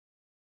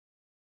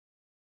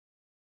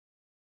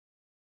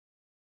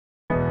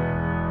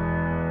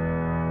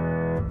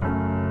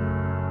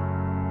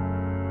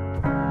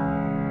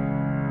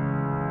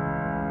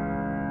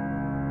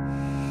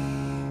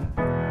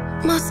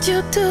must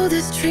you do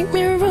this? Treat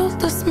me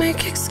ruthless,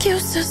 make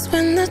excuses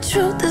when the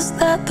truth is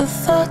that the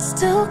thought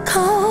still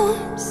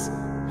comes.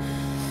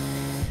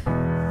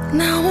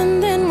 Now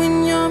and then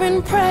when you're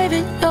in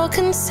private, you're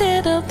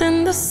considered,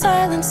 then the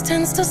silence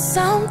tends to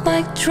sound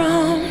like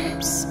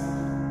drums.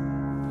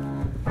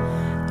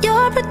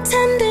 You're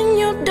pretending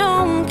you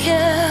don't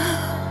care,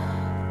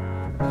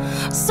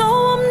 so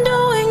I'm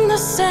doing the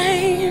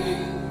same.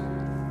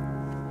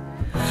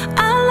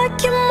 I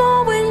like you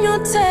more when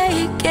you're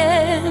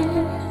taken.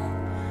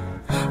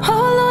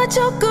 Oh Lord,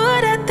 you're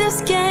good at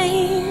this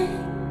game.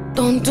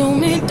 Don't do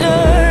me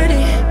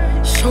dirty,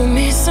 show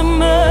me some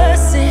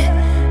mercy.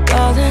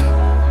 Darling,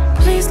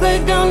 please lay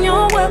down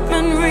your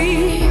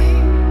weaponry.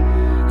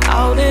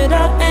 How did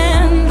I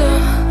end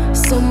up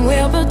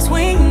somewhere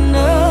between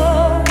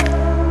a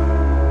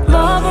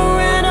lover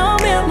and a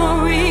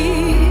memory?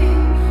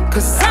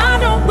 'Cause I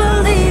don't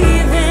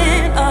believe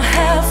in a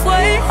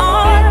halfway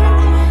heart,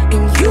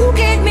 and you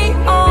gave me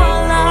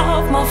all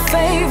of my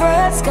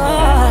favorite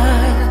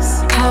scars.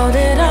 How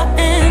did I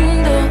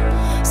end up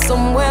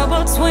somewhere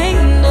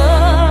between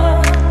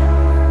a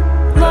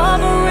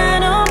lover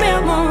and a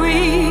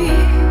memory?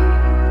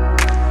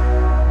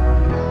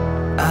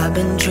 I've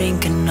been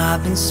drinking,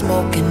 I've been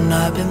smoking,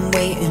 I've been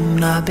waiting,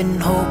 I've been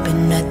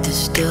hoping that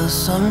there's still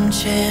some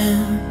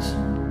chance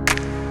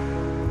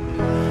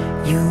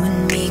you and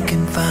me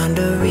can find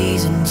a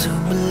reason to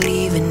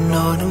believe in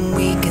all the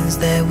weekends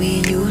that we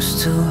used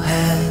to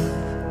have.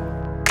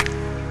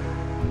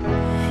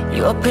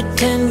 You're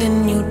pretending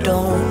you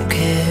don't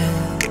care,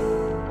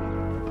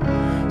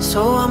 so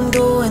I'm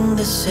doing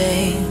the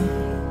same.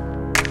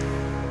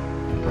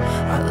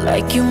 I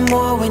like you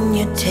more when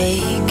you're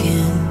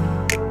taken.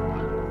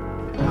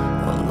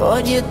 Oh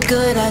Lord, you're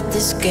good at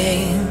this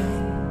game.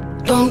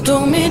 Don't do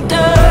me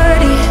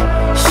dirty,